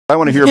I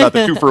want to hear about the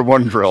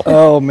 2-for-1 drill.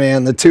 Oh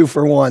man, the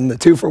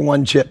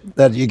 2-for-1 chip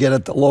that you get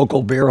at the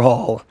local beer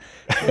hall.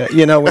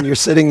 You know, when you're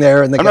sitting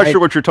there and I'm not sure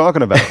what you're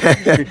talking about.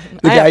 the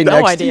guy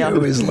next to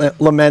you is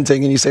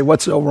lamenting, and you say,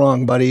 "What's so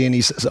wrong, buddy?" And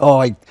he says,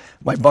 "Oh,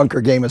 my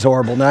bunker game is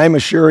horrible." Now, I'm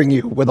assuring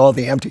you, with all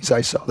the empties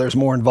I saw, there's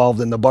more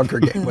involved in the bunker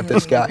game with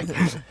this guy.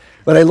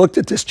 But I looked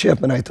at this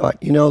chip and I thought,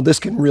 you know, this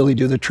can really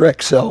do the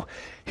trick. So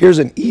here's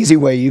an easy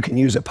way. You can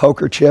use a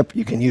poker chip.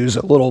 You can use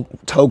a little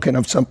token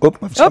of some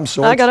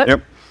sort. I got it.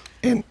 Yep.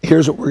 And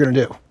here's what we're going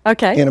to do.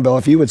 Okay. Annabelle,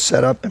 if you would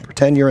set up and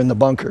pretend you're in the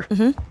bunker.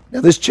 Now,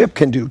 this chip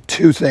can do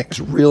two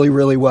things really,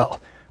 really well.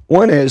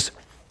 One is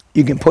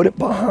you can put it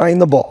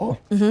behind the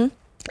ball, and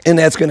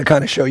that's going to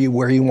kind of show you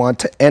where you want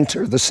to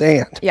enter the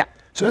sand. Yeah.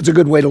 So that's a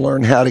good way to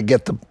learn how to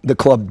get the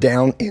club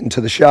down into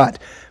the shot.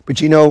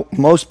 But, you know,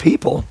 most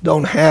people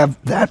don't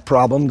have that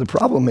problem. The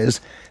problem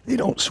is they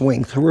don't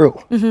swing through.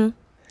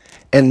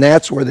 And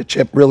that's where the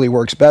chip really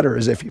works better,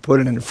 is if you put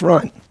it in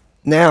front.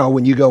 Now,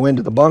 when you go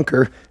into the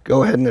bunker,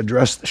 go ahead and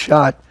address the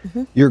shot.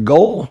 Your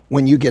goal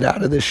when you get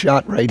out of this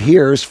shot right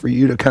here is for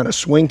you to kind of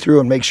swing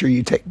through and make sure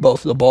you take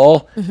both the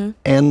ball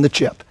and the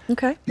chip.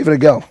 Okay. Give it a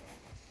go.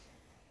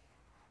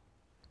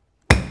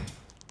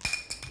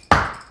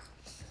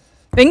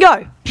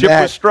 Bingo. Chip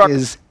That was struck.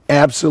 is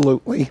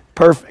absolutely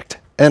perfect.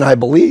 And I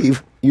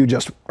believe you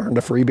just earned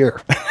a free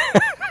beer.